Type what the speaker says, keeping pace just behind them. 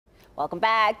Welcome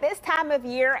back. This time of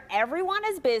year, everyone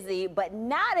is busy, but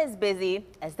not as busy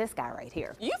as this guy right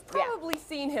here. You've probably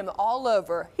seen him all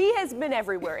over. He has been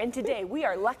everywhere, and today we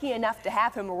are lucky enough to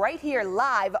have him right here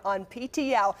live on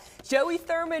PTL. Joey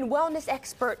Thurman, wellness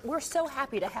expert. We're so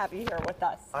happy to have you here with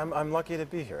us. I'm lucky to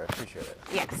be here. I appreciate it.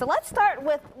 Yeah, so let's start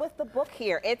with the book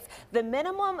here. It's The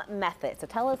Minimum Method. So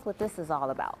tell us what this is all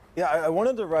about. Yeah, I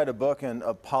wanted to write a book and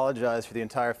apologize for the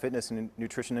entire fitness and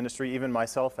nutrition industry, even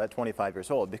myself at 25 years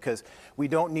old, because we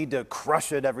don't need to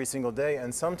crush it every single day,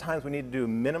 and sometimes we need to do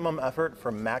minimum effort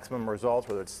for maximum results,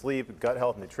 whether it's sleep, gut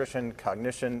health, nutrition,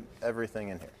 cognition, everything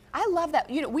in here. I love that.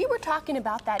 You know, we were talking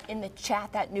about that in the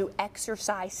chat, that new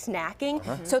exercise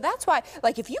snacking. So that's why,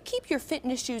 like, if you keep your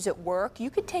fitness shoes at work, you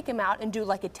could take them out and do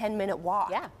like a 10-minute walk.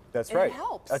 Yeah. That's and right. It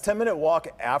helps. A 10-minute walk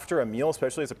after a meal,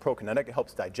 especially as a prokinetic, it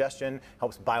helps digestion,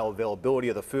 helps bioavailability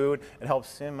of the food. It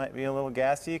helps, it might be a little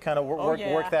gassy, kind of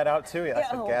work that out too. Yeah,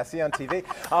 I said gassy on TV.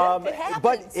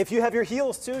 But if you have your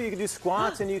heels too, you can do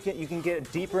squats and you can get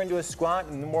deeper into a squat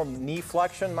and more knee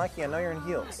flexion. Mikey, I know you're in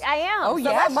heels. I am. Oh, so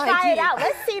yeah, let's Mikey. try it out.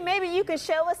 Let's see, maybe you can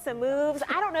show us some moves.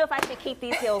 I don't know if I should keep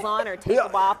these heels on or take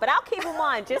them off, but I'll keep them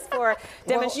on just for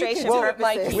demonstration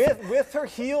purposes. With her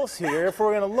heels here, if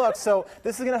we're going to look, so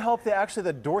this is going to help the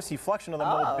dorsiflexion of the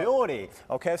mobility.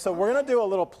 Okay, so we're going to do a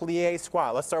little plie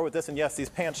squat. Let's start with this, and yes, these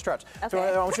pants stretch. Okay. So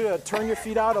I want you to turn your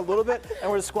feet out a little bit, and we're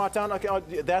going to squat down.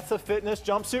 Okay, that's a fitness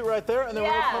jumpsuit right there, and then we're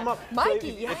going to come up.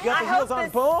 Mikey, so if you got the heels on,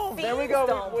 boom, there we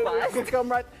go. We come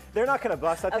right. They're not going to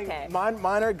bust. I think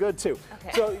mine are good too.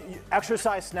 Okay. So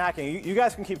exercise snacking. You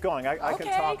guys can keep going. I can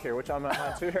talk here, which I'm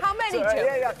not too here. How many?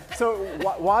 So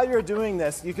while you're doing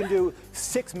this, you can do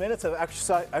 6 minutes of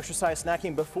exercise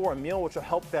snacking before a meal, which will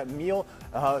help that meal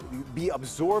be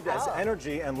absorbed as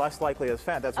energy and less likely as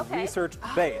fat. That's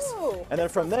research-based. And then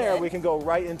from there, we can go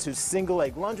right into single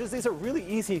leg lunges. These are really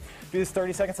easy. Do this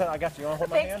 30 seconds. I got you. You want to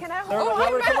hold my hand? Can I hold Now we're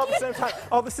going to come up at the same time.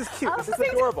 Oh, this is cute. This is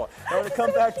adorable. Now we're going to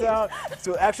come back down.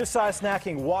 So exercise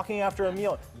snacking, walking after a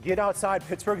meal. Get outside.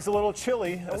 Pittsburgh is a little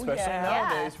chilly, especially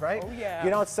nowadays, right?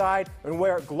 Get outside and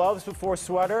wear gloves before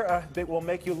sweater. It will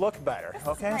make you look better.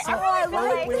 Okay? So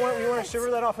we want to shiver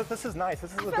that off. This is nice.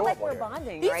 This is adorable. I feel like we're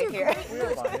bonding These right are here.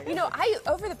 great. You know,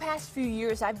 over the past few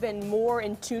years, I've been more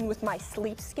in tune with my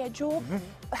sleep schedule.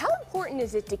 How important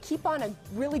is it to keep on a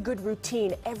really good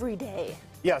routine every day?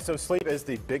 Yeah, so sleep is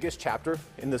the biggest chapter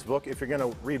in this book. If you're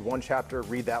going to read one chapter,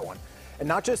 read that one. And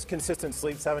not just consistent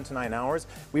sleep, 7 to 9 hours.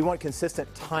 We want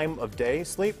consistent time of day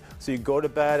sleep. So you go to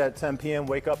bed at 10 p.m.,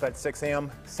 wake up at 6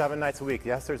 a.m., 7 nights a week.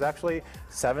 Yes, there's actually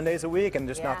 7 days a week, and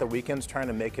just not the weekends trying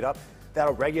to make it up.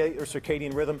 That'll regulate your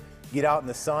circadian rhythm. Get out in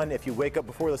the sun. If you wake up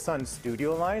before the sun,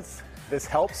 studio lights. This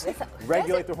helps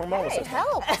regulate the hormonal system. It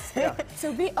helps.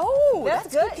 So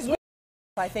that's good.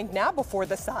 I think now before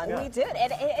the sun. We did,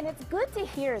 and it's good to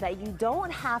hear that you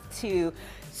don't have to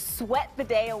sweat the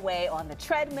day away on the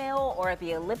treadmill or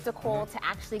the elliptical to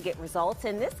actually get results.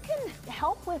 And this can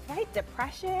help with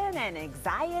depression and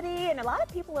anxiety, and a lot of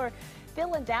people are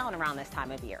feeling down around this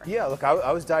time of year. Yeah, look,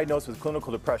 I was diagnosed with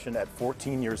clinical depression at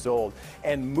 14 years old,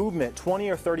 and movement 20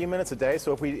 or 30 minutes a day.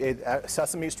 So if we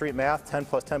Sesame Street math, 10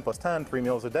 plus 10 plus 10, 3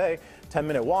 meals a day,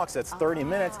 10-minute walks, that's 30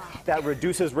 minutes. That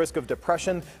reduces risk of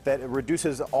depression, that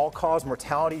reduces all-cause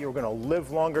mortality. You're going to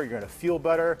live longer, you're going to feel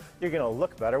better, you're going to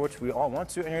look better, which we all want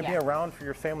to, and you're going to be around for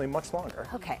your family much longer.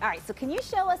 Okay, all right, so can you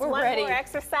show us one more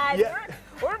exercise? Yeah.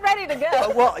 We're ready to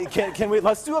go. Well, can we,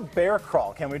 let's do a bear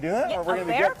crawl. Can we do that? Yeah, a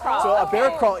bear crawl. So a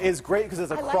bear crawl is great because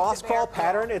it's a cross crawl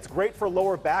pattern. It's great for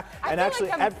lower back. I and feel actually,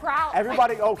 like I'm proud.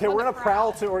 everybody, okay, we're going to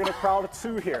prowl too. We're going to prowl to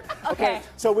 2 here. Okay.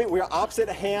 So we're opposite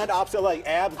hand, opposite leg,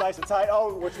 abs nice and tight.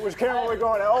 Oh, which camera are we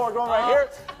going at? Oh, we're going right here.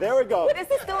 There we go. What is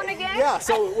this doing again? Yeah,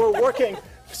 so we're working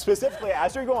specifically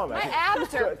as you're going. My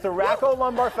abs are...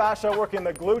 Thoracolumbar fascia, working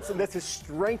the glutes, and this is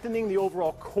strengthening the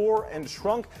overall core and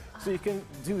trunk. So you can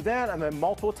do that, and then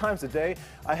multiple times a day.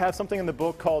 I have something in the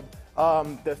book called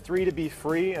the 3 to be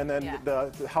free, and then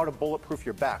the how to bulletproof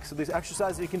your back. So these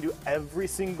exercises you can do every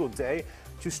single day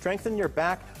to strengthen your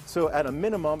back, so at a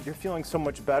minimum you're feeling so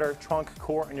much better, trunk,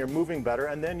 core, and you're moving better,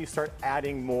 and then you start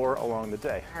adding more along the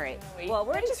day. All right. Well,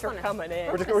 we're just coming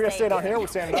in. We're going to stay down here. We're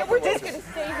standing up. We're just going to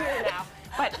stay here now.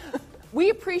 But we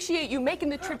appreciate you making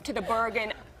the trip to the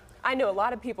Bergen. I know a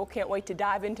lot of people can't wait to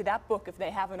dive into that book if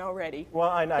they haven't already. Well,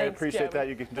 I appreciate that.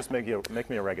 You can just make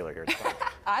me a regular here.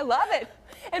 I love it.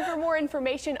 And for more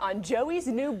information on Joey's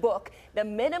new book, The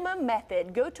Minimum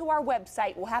Method, go to our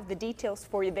website. We'll have the details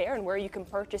for you there and where you can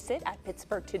purchase it at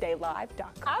PittsburghTodayLive.com.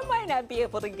 I might not be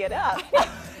able to get up.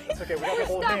 It's okay. We got the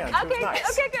whole hand. Okay,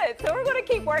 okay, good. So we're going to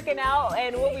keep working out,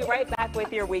 and we'll be right back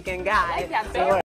with your weekend guide.